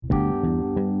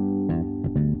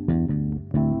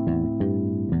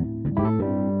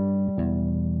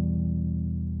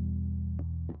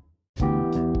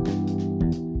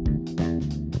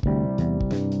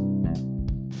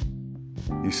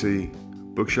see,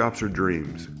 bookshops are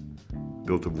dreams,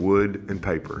 built of wood and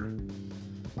paper.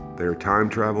 They are time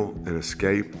travel and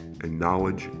escape and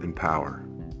knowledge and power.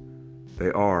 They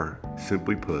are,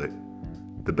 simply put,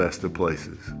 the best of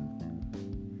places.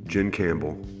 Jen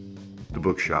Campbell, The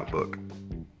Bookshop Book.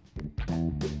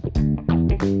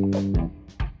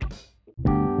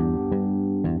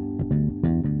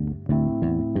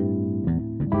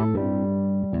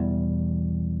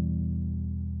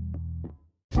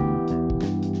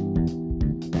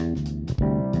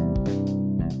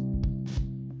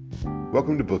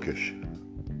 Welcome to Bookish,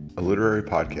 a literary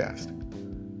podcast.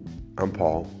 I'm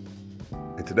Paul,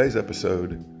 and today's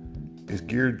episode is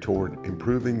geared toward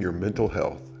improving your mental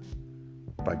health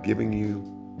by giving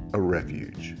you a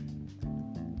refuge.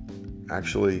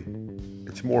 Actually,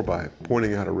 it's more by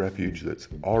pointing out a refuge that's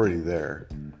already there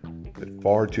that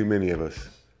far too many of us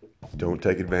don't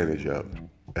take advantage of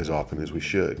as often as we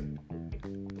should.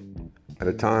 At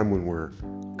a time when we're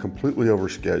completely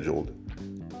overscheduled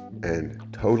and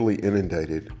totally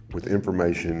inundated with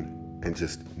information and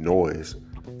just noise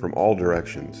from all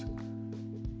directions,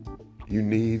 you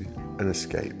need an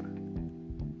escape.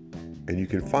 And you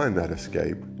can find that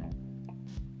escape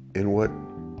in what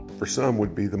for some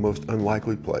would be the most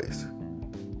unlikely place,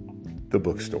 the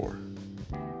bookstore.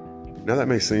 Now that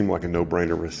may seem like a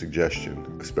no-brainer of a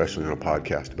suggestion, especially on a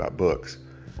podcast about books,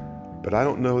 but I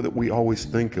don't know that we always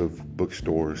think of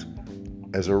bookstores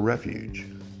as a refuge.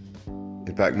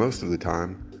 In fact, most of the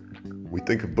time, we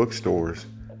think of bookstores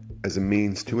as a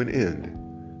means to an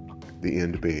end, the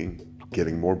end being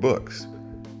getting more books.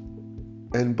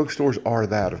 And bookstores are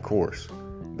that, of course.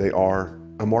 They are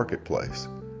a marketplace,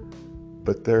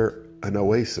 but they're an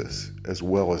oasis as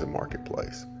well as a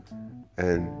marketplace.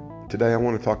 And today I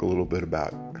want to talk a little bit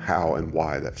about how and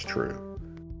why that's true.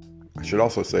 I should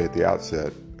also say at the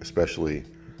outset, especially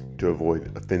to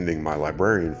avoid offending my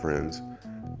librarian friends,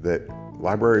 that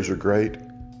libraries are great,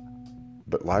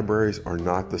 but libraries are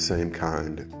not the same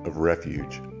kind of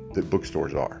refuge that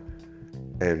bookstores are.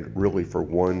 And really for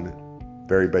one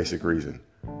very basic reason.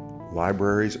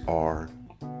 Libraries are,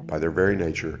 by their very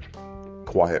nature,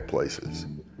 quiet places.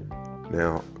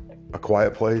 Now, a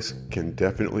quiet place can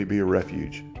definitely be a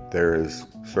refuge. There is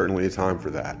certainly a time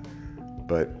for that.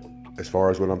 But as far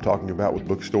as what I'm talking about with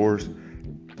bookstores,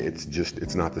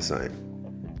 it's not the same.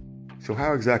 So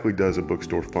how exactly does a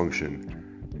bookstore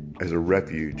function as a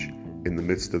refuge in the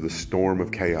midst of the storm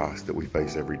of chaos that we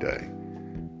face every day?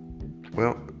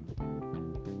 Well,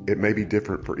 it may be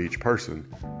different for each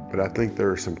person, but I think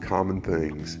there are some common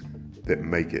things that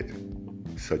make it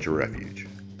such a refuge.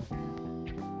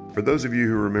 For those of you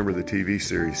who remember the TV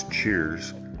series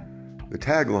Cheers, the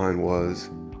tagline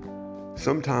was,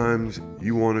 "Sometimes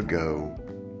you want to go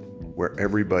where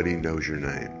everybody knows your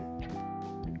name."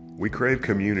 We crave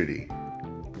community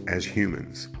as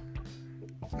humans,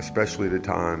 especially at a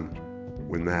time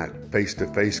when that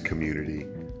face-to-face community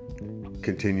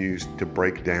continues to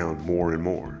break down more and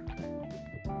more.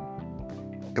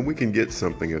 And we can get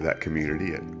something of that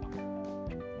community at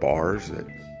bars, at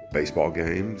baseball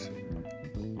games,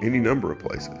 any number of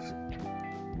places.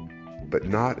 But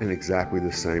not in exactly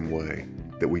the same way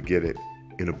that we get it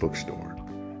in a bookstore.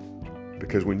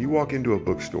 Because when you walk into a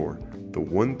bookstore, the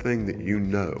one thing that you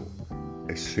know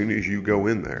as soon as you go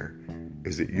in there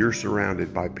is that you're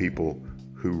surrounded by people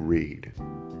who read.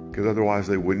 Because otherwise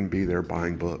they wouldn't be there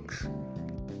buying books.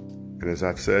 And as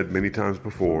I've said many times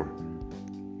before,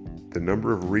 the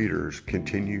number of readers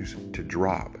continues to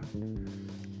drop.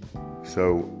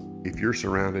 So if you're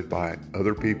surrounded by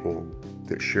other people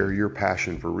that share your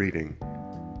passion for reading,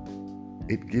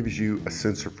 it gives you a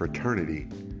sense of fraternity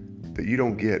that you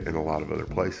don't get in a lot of other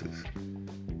places.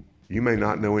 You may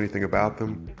not know anything about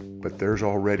them, but there's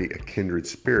already a kindred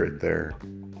spirit there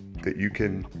that you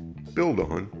can build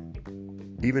on,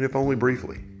 even if only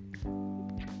briefly.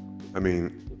 I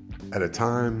mean, at a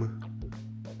time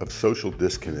of social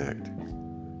disconnect,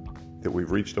 that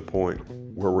we've reached a point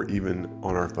where we're even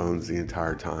on our phones the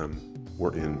entire time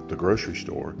we're in the grocery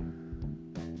store,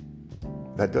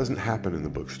 that doesn't happen in the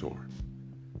bookstore.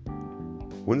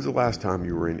 When's the last time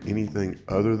you were in anything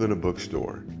other than a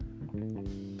bookstore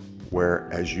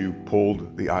where, as you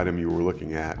pulled the item you were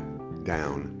looking at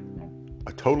down,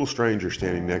 a total stranger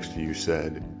standing next to you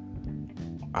said,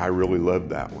 "I really loved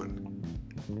that one,"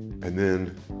 and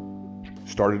then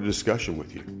started a discussion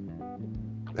with you?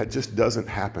 That just doesn't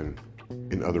happen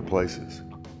in other places.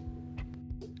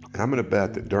 And I'm going to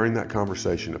bet that during that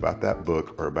conversation about that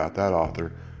book or about that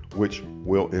author, which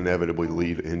will inevitably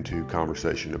lead into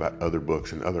conversation about other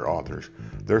books and other authors,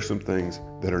 there are some things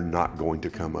that are not going to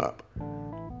come up.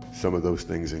 Some of those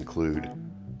things include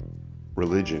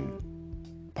religion,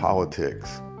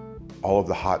 politics, all of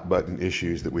the hot button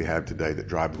issues that we have today that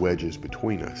drive wedges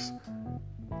between us.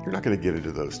 You're not going to get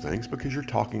into those things because you're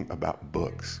talking about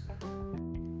books.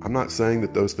 I'm not saying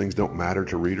that those things don't matter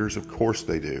to readers. Of course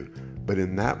they do. But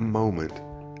in that moment,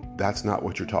 that's not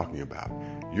what you're talking about.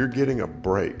 You're getting a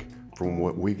break from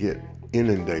what we get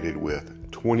inundated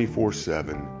with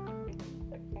 24/7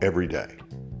 every day.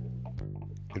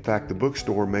 In fact, the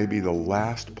bookstore may be the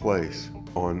last place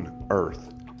on earth,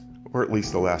 or at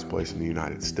least the last place in the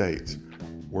United States,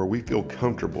 where we feel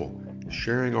comfortable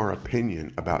sharing our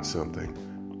opinion about something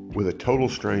with a total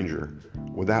stranger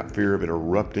without fear of it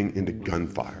erupting into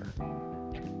gunfire.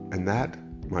 And that,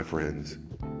 my friends,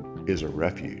 is a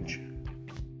refuge.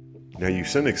 Now, you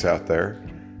cynics out there,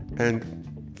 and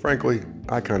frankly,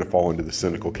 I kind of fall into the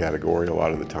cynical category a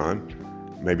lot of the time,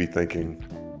 maybe thinking,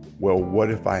 well,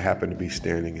 what if I happen to be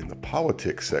standing in the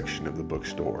politics section of the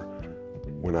bookstore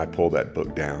when I pull that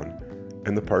book down,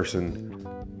 and the person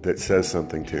that says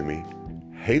something to me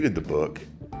hated the book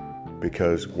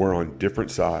because we're on different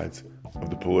sides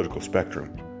of the political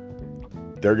spectrum?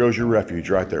 There goes your refuge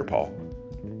right there, Paul.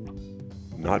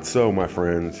 Not so, my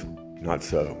friends, not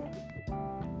so.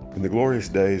 In the glorious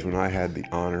days when I had the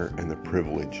honor and the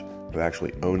privilege of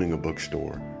actually owning a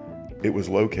bookstore, it was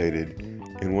located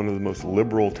in one of the most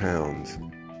liberal towns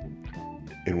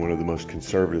in one of the most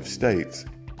conservative states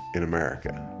in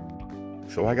America.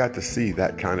 So I got to see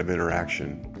that kind of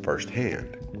interaction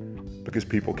firsthand because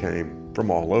people came from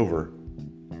all over,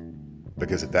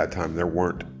 because at that time there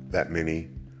weren't that many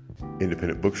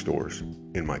independent bookstores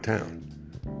in my town.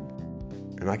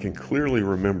 And I can clearly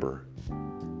remember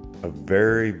a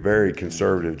very, very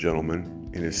conservative gentleman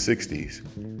in his 60s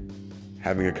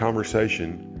having a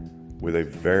conversation with a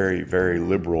very, very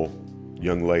liberal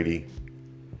young lady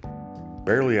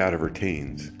barely out of her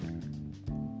teens.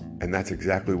 And that's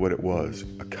exactly what it was,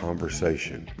 a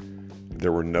conversation.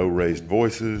 There were no raised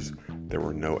voices, there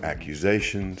were no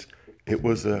accusations. It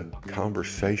was a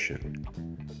conversation.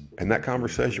 And that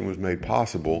conversation was made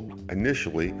possible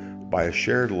initially by a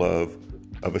shared love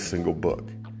of a single book.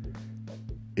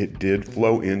 It did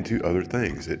flow into other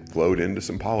things. It flowed into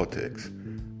some politics,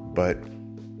 but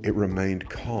it remained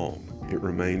calm. It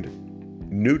remained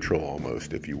neutral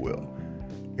almost, if you will.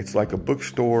 It's like a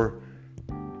bookstore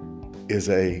is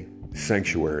a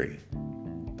sanctuary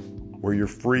where you're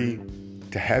free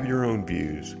to have your own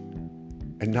views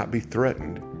and not be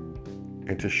threatened,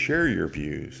 and to share your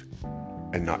views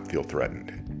and not feel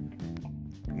threatened.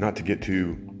 Not to get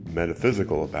too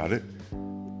metaphysical about it,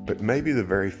 but maybe the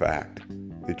very fact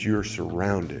that you're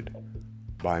surrounded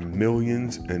by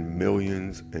millions and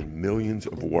millions and millions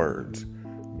of words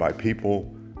by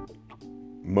people,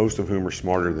 most of whom are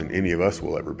smarter than any of us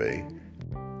will ever be,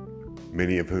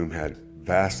 many of whom had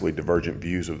vastly divergent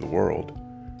views of the world,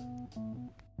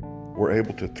 we're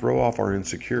able to throw off our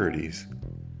insecurities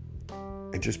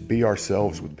and just be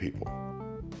ourselves with people.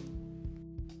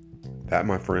 That,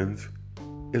 my friends,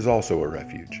 is also a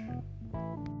refuge.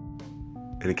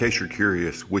 And in case you're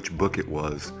curious which book it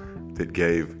was that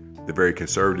gave the very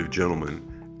conservative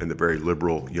gentleman and the very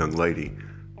liberal young lady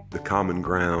the common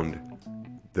ground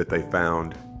that they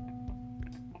found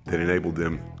that enabled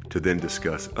them to then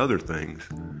discuss other things,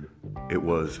 it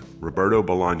was Roberto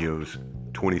Bolaño's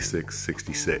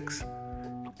 2666.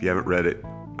 If you haven't read it,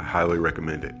 I highly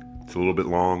recommend it. It's a little bit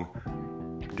long,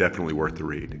 definitely worth the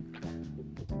read.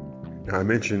 Now, I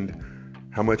mentioned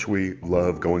how much we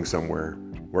love going somewhere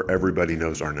where everybody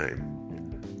knows our name.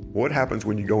 What happens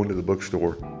when you go into the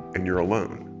bookstore and you're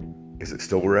alone? Is it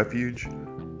still a refuge?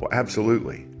 Well,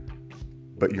 absolutely.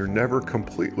 But you're never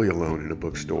completely alone in a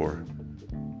bookstore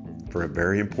for a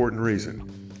very important reason.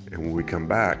 And when we come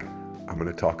back, I'm going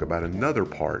to talk about another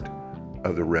part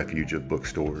of the refuge of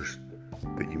bookstores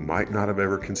that you might not have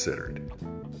ever considered.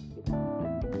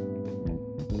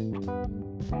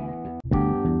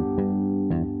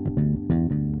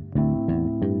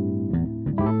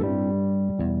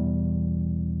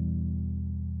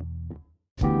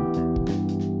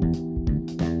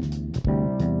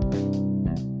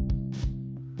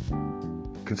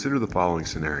 Consider the following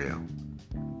scenario.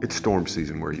 It's storm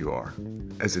season where you are,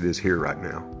 as it is here right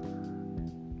now.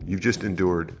 You've just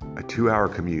endured a 2-hour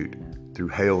commute through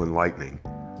hail and lightning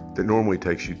that normally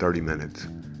takes you 30 minutes,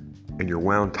 and you're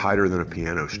wound tighter than a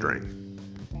piano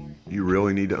string. You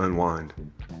really need to unwind,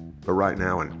 but right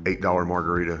now an $8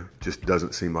 margarita just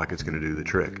doesn't seem like it's going to do the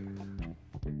trick.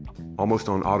 Almost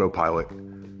on autopilot,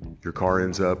 your car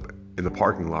ends up in the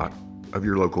parking lot of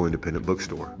your local independent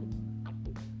bookstore.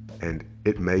 And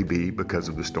it may be, because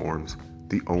of the storms,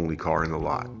 the only car in the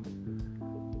lot.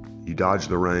 You dodge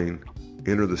the rain,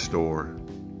 enter the store,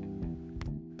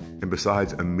 And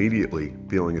besides immediately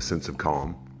feeling a sense of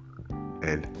calm,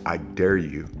 and I dare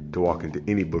you to walk into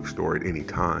any bookstore at any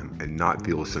time and not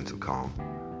feel a sense of calm,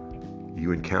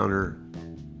 you encounter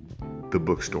the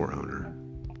bookstore owner.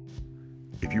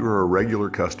 If you are a regular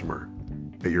customer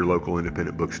at your local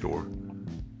independent bookstore,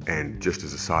 and just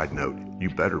as a side note, you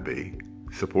better be,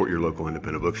 support your local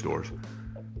independent bookstores,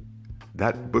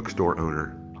 that bookstore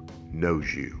owner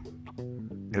knows you.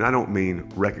 And I don't mean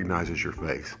recognizes your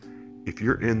face. If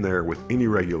you're in there with any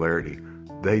regularity,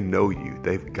 they know you.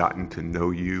 They've gotten to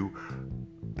know you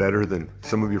better than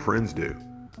some of your friends do.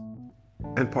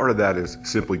 And part of that is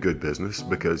simply good business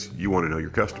because you want to know your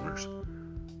customers.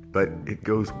 But it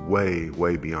goes way,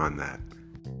 way beyond that.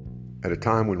 At a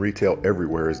time when retail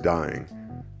everywhere is dying,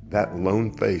 that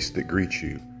lone face that greets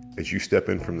you as you step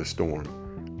in from the storm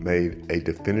made a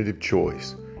definitive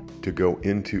choice to go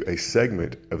into a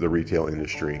segment of the retail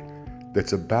industry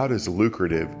that's about as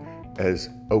lucrative as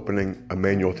opening a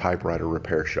manual typewriter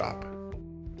repair shop.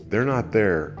 They're not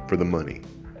there for the money.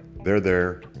 They're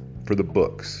there for the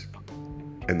books,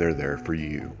 and they're there for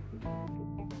you.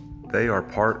 They are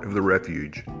part of the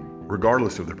Refuge,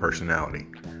 regardless of their personality.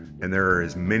 And there are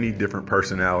as many different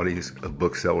personalities of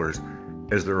booksellers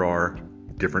as there are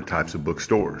different types of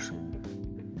bookstores.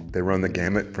 They run the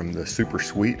gamut from the super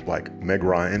sweet like Meg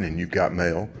Ryan and You've Got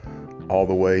Mail, all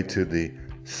the way to the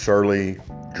surly,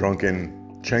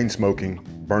 drunken, chain-smoking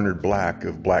Bernard Black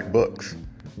of black books.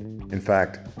 In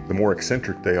fact, the more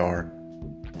eccentric they are,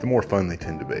 the more fun they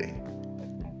tend to be.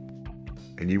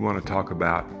 And you want to talk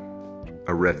about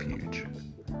a refuge.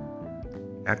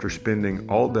 After spending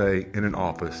all day in an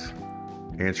office,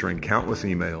 answering countless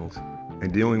emails,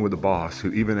 and dealing with a boss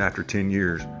who even after 10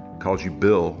 years calls you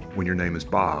Bill when your name is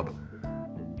Bob,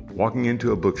 walking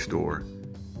into a bookstore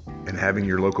and having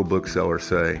your local bookseller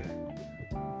say,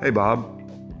 "Hey Bob,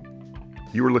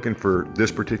 you were looking for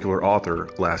this particular author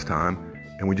last time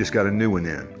and we just got a new one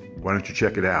in. Why don't you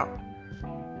check it out?"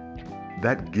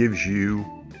 That gives you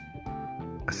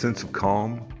a sense of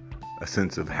calm, a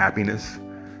sense of happiness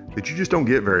that you just don't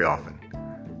get very often.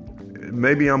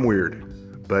 Maybe I'm weird,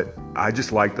 but I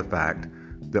just like the fact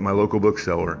that my local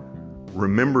bookseller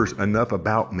remembers enough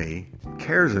about me,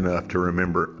 cares enough to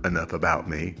remember enough about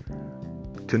me,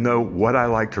 to know what I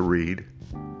like to read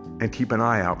and keep an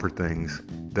eye out for things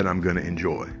that I'm going to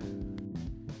enjoy.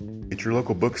 It's your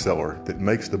local bookseller that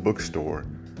makes the bookstore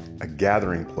a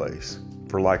gathering place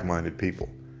for like-minded people,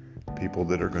 people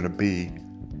that are going to be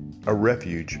a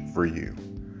refuge for you,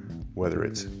 whether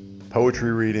it's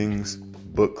poetry readings,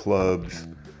 book clubs,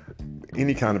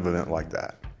 any kind of event like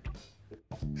that.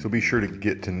 So be sure to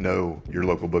get to know your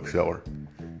local bookseller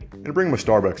and bring them a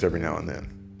Starbucks every now and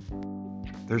then.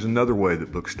 There's another way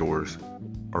that bookstores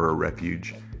are a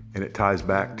refuge, and it ties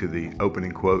back to the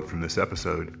opening quote from this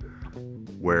episode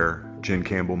where Jen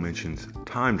Campbell mentions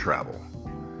time travel.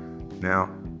 Now,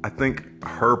 I think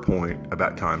her point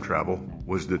about time travel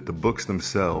was that the books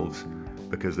themselves,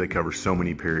 because they cover so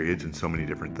many periods and so many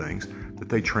different things, that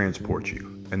they transport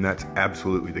you. And that's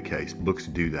absolutely the case. Books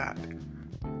do that.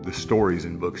 The stories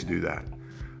in books do that.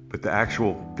 But the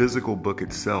actual physical book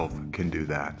itself can do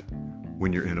that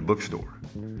when you're in a bookstore.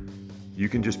 You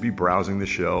can just be browsing the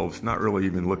shelves, not really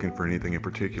even looking for anything in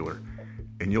particular,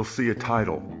 and you'll see a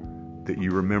title that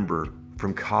you remember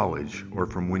from college or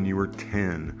from when you were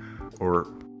 10 or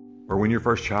when your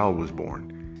first child was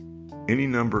born. Any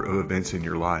number of events in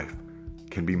your life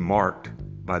can be marked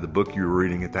by the book you were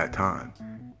reading at that time,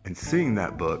 and seeing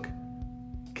that book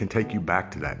can take you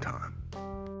back to that time.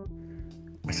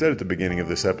 I said at the beginning of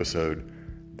this episode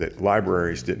that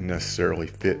libraries didn't necessarily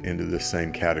fit into this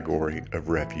same category of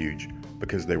refuge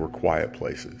because they were quiet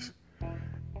places.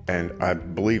 And I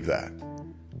believe that.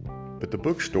 But the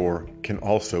bookstore can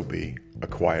also be a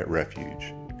quiet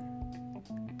refuge.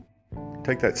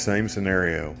 Take that same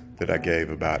scenario that I gave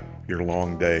about your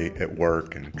long day at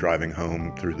work and driving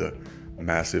home through the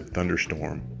massive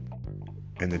thunderstorm,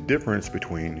 and the difference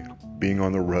between being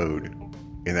on the road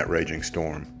in that raging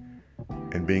storm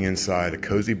and being inside a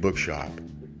cozy bookshop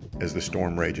as the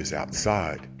storm rages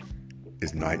outside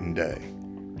is night and day.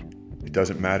 It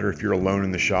doesn't matter if you're alone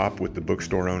in the shop with the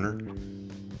bookstore owner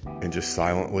and just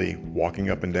silently walking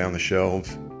up and down the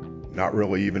shelves, not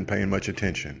really even paying much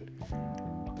attention.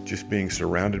 Just being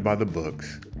surrounded by the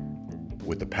books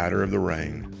with the patter of the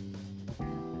rain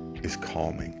is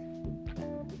calming.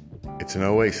 It's an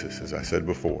oasis, as I said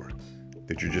before,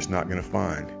 that you're just not going to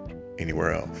find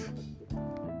anywhere else.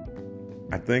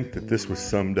 I think that this was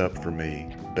summed up for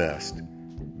me best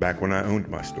back when I owned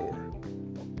my store.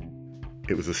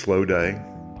 It was a slow day,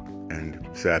 and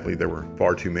sadly there were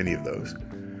far too many of those.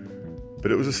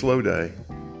 But it was a slow day,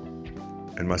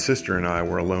 and my sister and I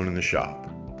were alone in the shop.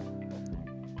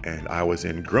 And I was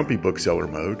in grumpy bookseller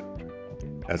mode,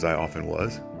 as I often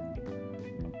was,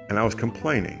 and I was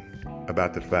complaining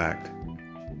about the fact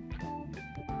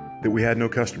that we had no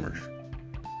customers.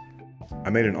 I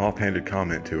made an offhanded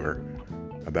comment to her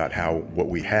about how what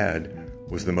we had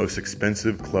was the most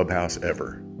expensive clubhouse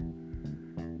ever.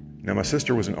 Now, my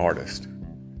sister was an artist,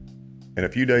 and a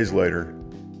few days later,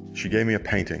 she gave me a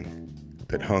painting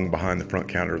that hung behind the front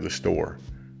counter of the store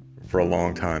for a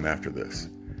long time after this.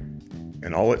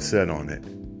 And all it said on it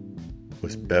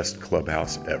was "Best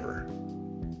Clubhouse Ever."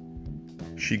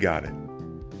 She got it,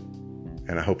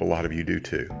 and I hope a lot of you do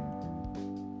too.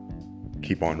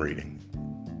 Keep on reading.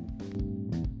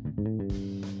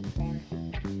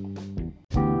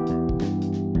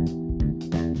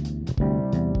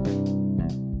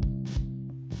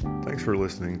 Thanks for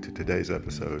listening to today's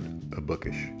episode of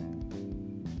Bookish.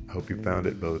 I hope you found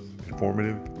it both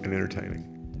informative and entertaining.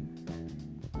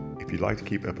 If you'd like to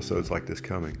keep episodes like this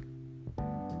coming,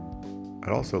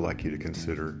 I'd also like you to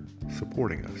consider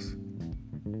supporting us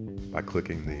by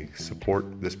clicking the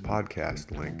Support This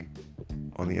Podcast link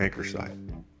on the Anchor site.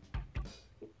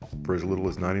 For as little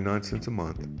as 99 cents a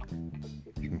month,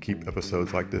 you can keep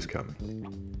episodes like this coming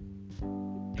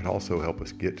and also help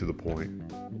us get to the point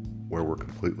where we're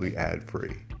completely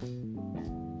ad-free.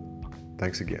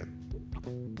 Thanks again.